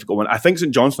really difficult one. I think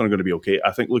St Johnstone are going to be okay.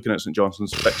 I think looking at St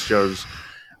Johnstone's fixtures,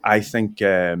 I think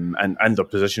and their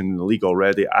position in the league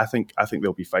already, I think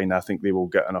they'll be fine. I think they will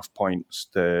get enough points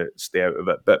to stay out of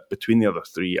it. But between the other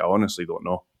three, I honestly don't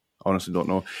know.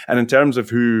 And in terms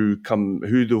of who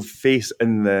they'll face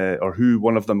or who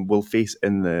one of them will face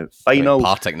in the final,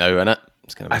 Partick now, isn't it?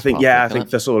 I think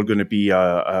Thistle are going to be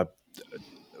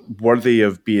worthy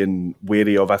of being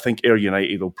wary of. I think Ayr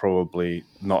United will probably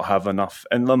not have enough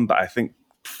in them, but I think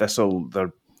Thistle,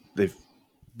 they've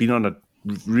been on a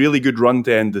really good run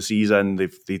to end the season.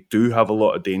 They do have a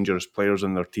lot of dangerous players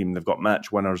in their team. They've got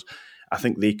match winners. I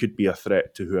think they could be a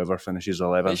threat to whoever finishes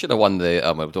 11th. They should have won the...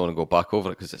 I don't want to go back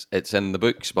over it because it's in the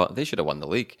books, but they should have won the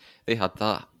league. They had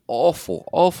that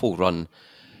awful run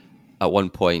at one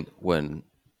point when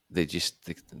they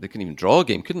couldn't even draw a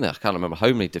game, couldn't they? I can't remember how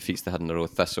many defeats they had in a row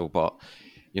with Thistle, but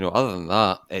other than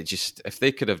that, if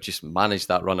they could have just managed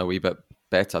that run a wee bit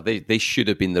better, they should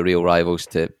have been the real rivals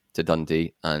to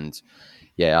Dundee. And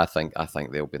yeah, I think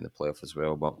they'll be in the playoff as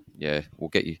well. But yeah, we'll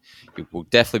get you. We'll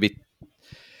definitely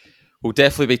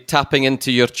be tapping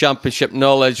into your championship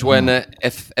knowledge when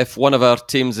if one of our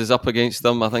teams is up against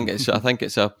them. I think it's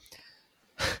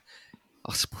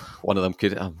one of them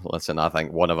could listen. I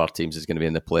think one of our teams is going to be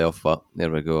in the playoff. But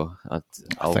there we go. I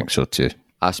think so too.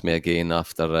 Ask me again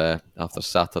after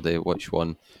Saturday which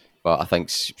one. But I think,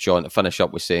 Sean, to finish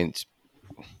up with Saints,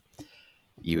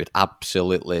 you would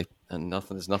absolutely, and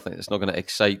it's not going to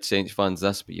excite Saints fans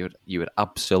this, but you would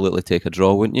absolutely take a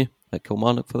draw, wouldn't you, at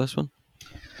Kilmarnock for this one?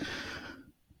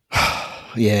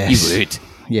 Yes. You would.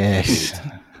 Yes.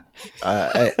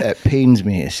 It pains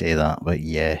me to say that, but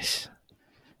yes.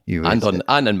 You would.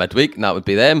 And in midweek, and that would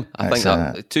be them. I think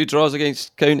that 2 draws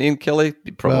against County and Killie.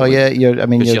 Probably, well, yeah,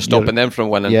 you're stopping them from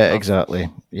winning. Yeah,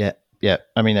 exactly. Yeah.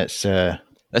 I mean, it's...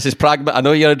 This is pragmatism. I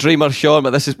know you're a dreamer, Sean,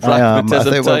 but this is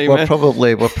pragmatism. I think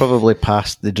we're probably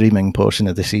past the dreaming portion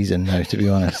of the season now, to be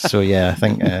honest. So yeah, I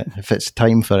think if it's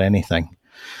time for anything,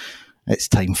 it's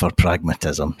time for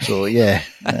pragmatism. So yeah,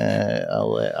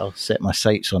 I'll set my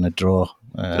sights on a draw.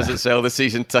 Doesn't sell the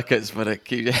season tickets, but it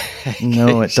keeps.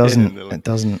 No, it doesn't. It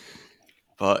doesn't.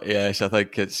 But yes, I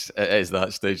think it is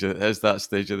that stage. It is that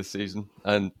stage of the season,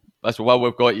 and that's why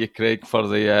we've got you, Craig, for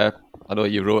the. I know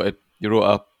you wrote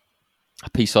a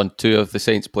piece on 2 of the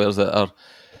Saints players that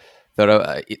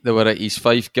were at East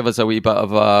Fife. Give us a wee bit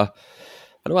of a.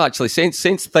 I know actually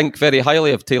Saints think very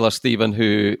highly of Taylor Stephen,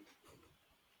 who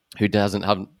doesn't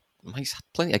have. He's had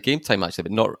plenty of game time actually,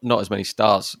 but not as many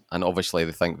starts. And obviously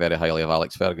they think very highly of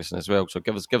Alex Ferguson as well. So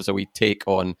give us a wee take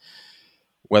on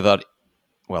whether.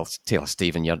 Well, Taylor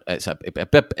Stephen, it's a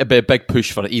big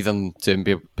push for either to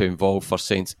be involved for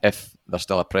Saints if they're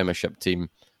still a Premiership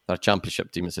team. They're a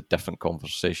Championship team. It's a different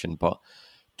conversation. But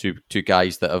two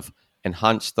guys that have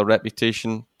enhanced their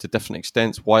reputation to different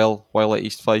extents while at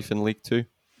East Fife in League 2.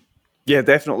 Yeah,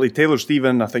 definitely. Taylor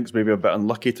Stephen, I think, is maybe a bit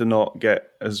unlucky to not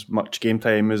get as much game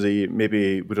time as he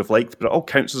maybe would have liked, but it all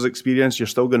counts as experience. You're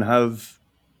still going to have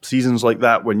seasons like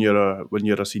that when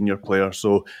you're a senior player.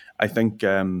 So I think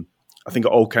it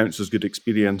all counts as good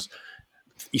experience.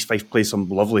 East Fife plays some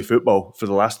lovely football. For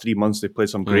the last 3 months, they played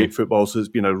some great football. So it's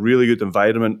been a really good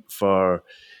environment for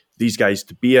these guys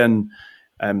to be in.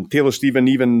 Taylor Stephen,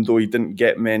 even though he didn't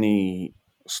get many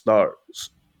starts,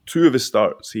 2 of his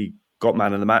starts, he got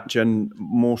man of the match in,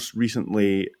 most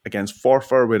recently against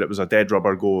Forfar, where it was a dead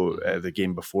rubber go the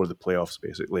game before the playoffs,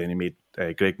 basically, and he made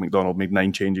Greg McDonald made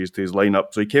 9 changes to his lineup.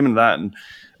 So he came in that and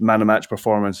man of match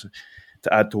performance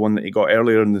to add to one that he got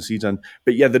earlier in the season.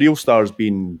 But yeah, the real star has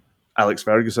been Alex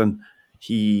Ferguson.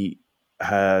 He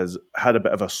has had a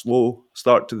bit of a slow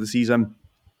start to the season.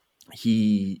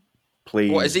 He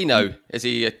plays... What is he now? Is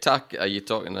he attack? Are you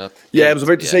talking... Yeah, I was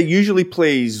about to say, usually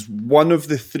plays one of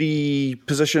the 3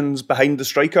 positions behind the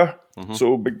striker. Mm-hmm.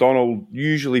 So McDonald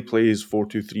usually plays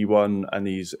 4-2-3-1, and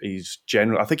he's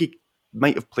general. I think he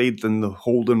might have played in the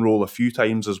holding role a few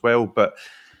times as well, but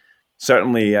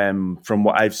certainly from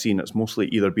what I've seen, it's mostly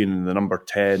either been in the number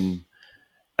 10,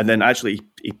 and then actually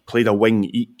he played a wing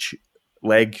each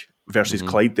leg versus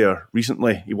Clyde there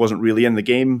recently. He wasn't really in the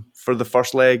game for the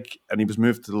first leg, and he was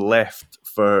moved to the left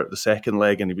for the second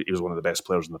leg, and he was one of the best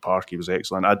players in the park. He was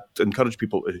excellent. I'd encourage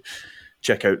people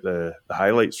check out the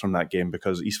highlights from that game,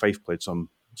 because East Fife played some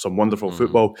wonderful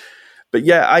football. But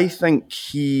yeah, I think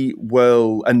he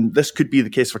will, and this could be the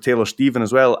case for Taylor Stephen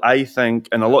as well. I think,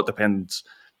 and a lot depends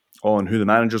on who the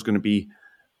manager is going to be,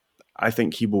 I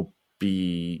think he will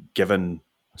be given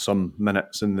some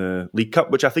minutes in the League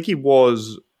Cup, which I think he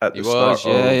was at the start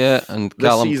of and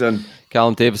this season.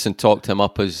 Callum Davidson talked him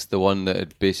up as the one that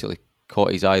had basically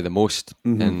caught his eye the most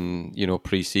in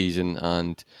pre-season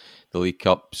and the League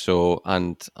Cup. So,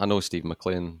 and I know Steve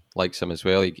McLean likes him as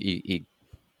well. He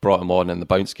brought him on in the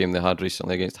bounce game they had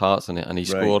recently against Hearts, and he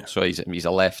scored. So he's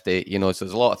a lefty, so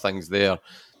there's a lot of things there.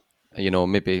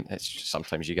 Maybe it's just,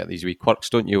 sometimes you get these wee quirks,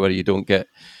 don't you, where you don't get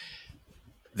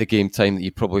the game time that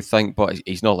you probably think, but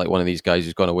he's not like one of these guys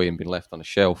who's gone away and been left on a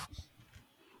shelf.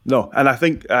 No, and I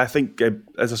think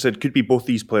as I said, could be both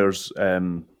these players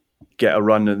get a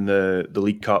run in the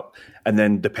League Cup, and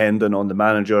then depending on the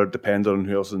manager, depending on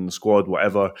who else in the squad,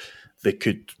 whatever, they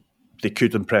could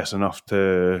impress enough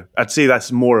to. I'd say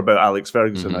that's more about Alex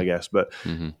Ferguson, I guess, but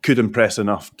could impress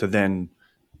enough to then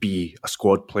be a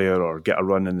squad player or get a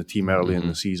run in the team early in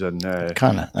the season. It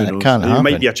can He happen.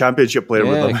 might be a championship player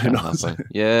with them. It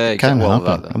can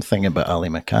happen. I'm thinking about Ali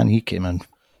McCann. He came in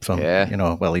from,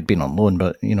 he'd been on loan,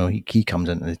 but, he comes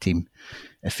into the team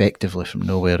effectively from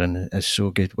nowhere and is so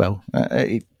good. Well,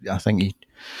 I think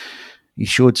he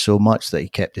showed so much that he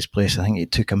kept his place. I think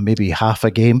it took him maybe half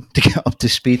a game to get up to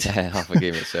speed. Yeah, half a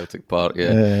game at Celtic Park.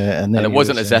 Yeah, and it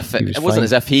wasn't as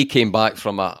if he came back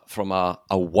from a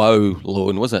wow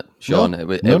loan, was it, Sean? No,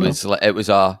 it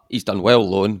was he's done well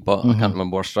loan, but I can't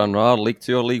remember where Stranraer are, League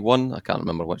 2 or League 1. I can't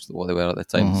remember what they were at the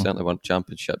time. They certainly weren't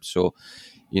Championship. So,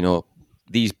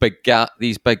 these big gaps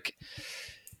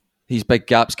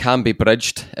can be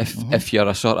bridged if you're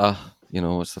a sort of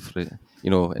what's the phrase?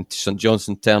 In St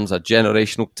Johnstone terms, a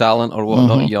generational talent or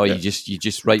whatnot. You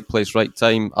just right place, right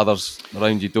time. Others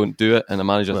around you don't do it, and the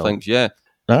manager thinks, he'll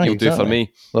do for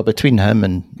me. Well, between him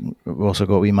and we've also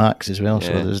got wee Max as well.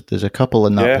 So there's a couple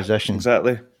in that position.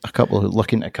 Exactly. A couple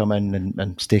looking to come in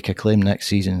and stake a claim next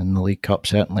season in the League Cup,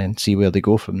 certainly, and see where they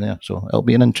go from there. So it'll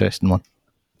be an interesting one.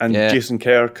 And Jason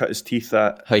Kerr cut his teeth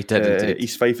at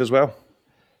East Fife as well.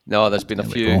 No, there's been a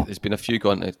few. There's been a few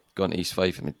gone to East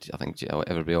Fife. I mean, I think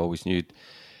everybody always knew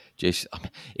Jason.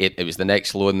 It was the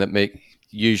next loan that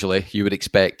usually you would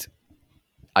expect.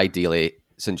 Ideally,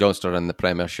 St Johnstone in the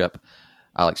Premiership,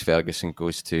 Alex Ferguson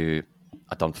goes to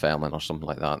a Dunfermline or something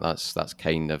like that. That's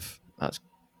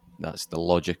the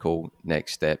logical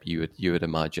next step you would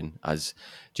imagine, as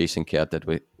Jason Kerr did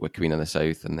with Queen of the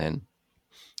South, and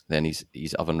then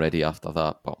he's oven ready after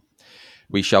that. But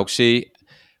we shall see.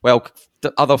 Well,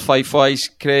 the other Fife-wise,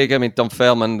 Craig. I mean,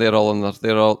 Dunfermline, they're all on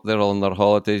their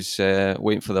holidays,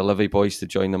 waiting for the Livy boys to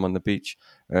join them on the beach.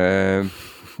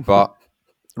 But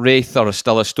Raith are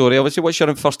still a story. Obviously, what's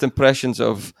your first impressions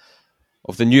of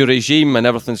the new regime and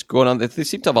everything's going on? They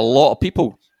seem to have a lot of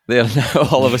people there now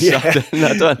all of a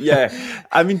sudden. Yeah,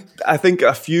 I mean, I think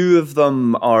a few of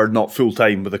them are not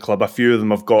full-time with the club. A few of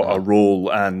them have got a role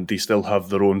and they still have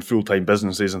their own full-time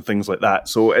businesses and things like that.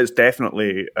 So it's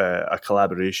definitely a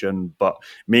collaboration, but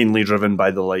mainly driven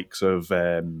by the likes of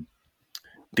Dean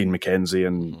McKenzie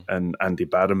and Andy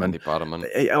Barrowman.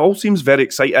 It all seems very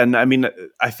exciting. I mean,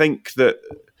 I think that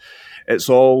it's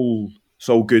all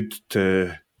good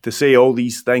to say all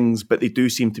these things, but they do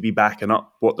seem to be backing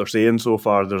up what they're saying so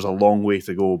far. There's a long way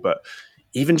to go, but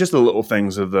even just the little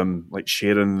things of them, like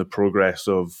sharing the progress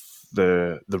of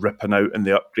the ripping out and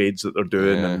the upgrades that they're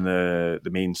doing and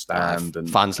the main stand. And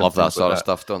fans love that sort of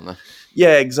stuff, don't they?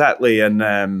 Yeah, exactly.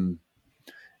 And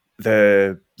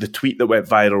the tweet that went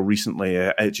viral recently,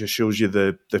 it just shows you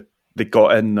they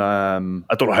got in. I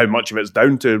don't know how much of it's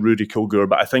down to Rudy Kilgour,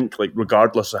 but I think, like,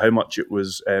 regardless of how much it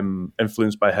was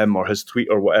influenced by him or his tweet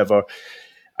or whatever,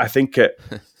 I think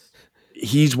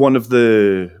he's one of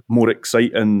the more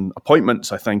exciting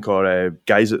appointments, I think, or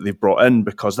guys that they've brought in,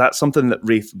 because that's something that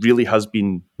Raith really has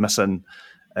been missing,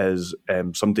 is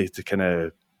somebody to kind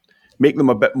of make them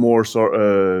a bit more sort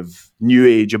of new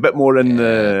age, a bit more in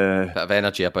the bit of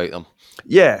energy about them.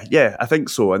 Yeah, I think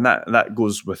so, and that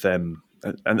goes with them.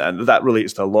 And that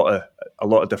relates to a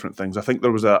lot of different things. I think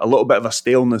there was a little bit of a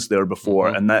staleness there before,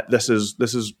 and that this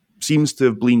seems to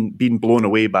have been blown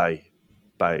away by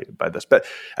this. But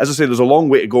as I say, there's a long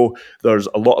way to go. There's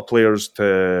a lot of players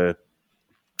to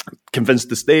convince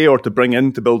to stay or to bring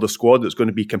in to build a squad that's going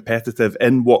to be competitive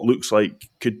in what looks like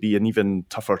could be an even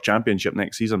tougher championship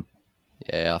next season.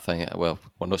 Yeah, I think, well,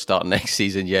 we're not starting next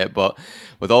season yet, but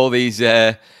with all these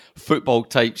football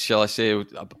types, shall I say,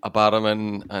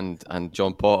 Barrowman and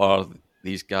John Potter,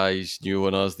 these guys, new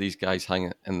owners, these guys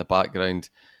hang in the background.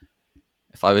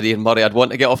 if I were Ian Murray, I'd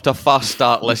want to get off to a fast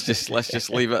start. Let's just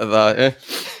leave it at that.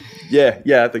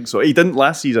 Yeah, I think so. He didn't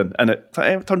last season, and it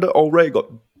turned out all right. Got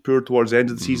poor towards the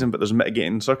end of the season, but there's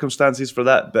mitigating circumstances for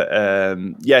that. But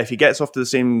if he gets off to the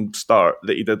same start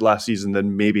that he did last season,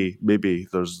 then maybe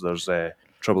there's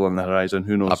trouble on the horizon.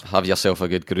 Who knows? Have yourself a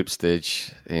good group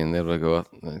stage, and there we go.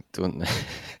 Don't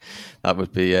that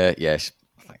would be yes.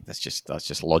 I think that's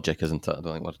just logic, isn't it? I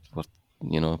don't think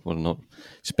we're not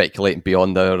speculating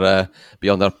beyond our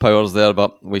powers there,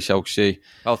 but we shall see.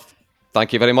 Well,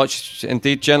 thank you very much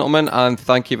indeed, gentlemen, and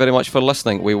thank you very much for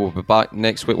listening. We will be back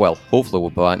next week. Well, hopefully we'll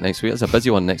be back next week. It's a busy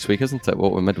one next week, isn't it?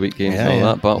 What with midweek games and all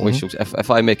that. But we shall. If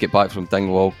I make it back from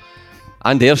Dingwall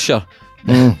and Ayrshire,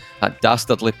 that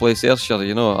dastardly place Ayrshire,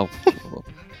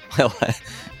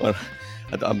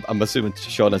 I'm assuming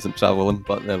Sean isn't travelling,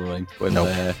 but never mind.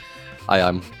 I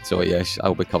am. So yes,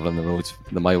 I'll be covering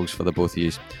the miles for the both of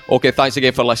you. Okay, thanks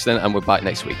again for listening, and we're back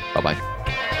next week. Bye bye.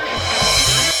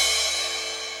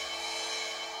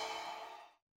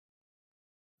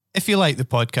 If you like the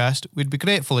podcast, we'd be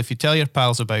grateful if you tell your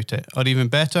pals about it, or even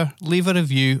better, leave a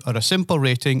review or a simple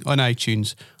rating on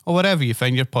iTunes or wherever you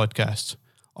find your podcasts.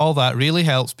 All that really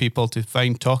helps people to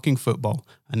find Talking Football,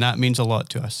 and that means a lot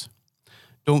to us.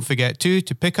 Don't forget to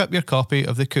pick up your copy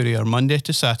of the Courier Monday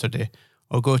to Saturday,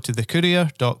 or go to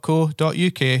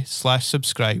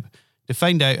thecourier.co.uk/subscribe to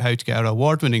find out how to get our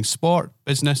award-winning sport,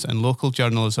 business and local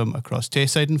journalism across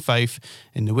Tayside and Fife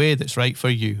in the way that's right for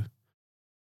you.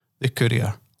 The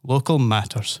Courier. Local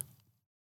matters.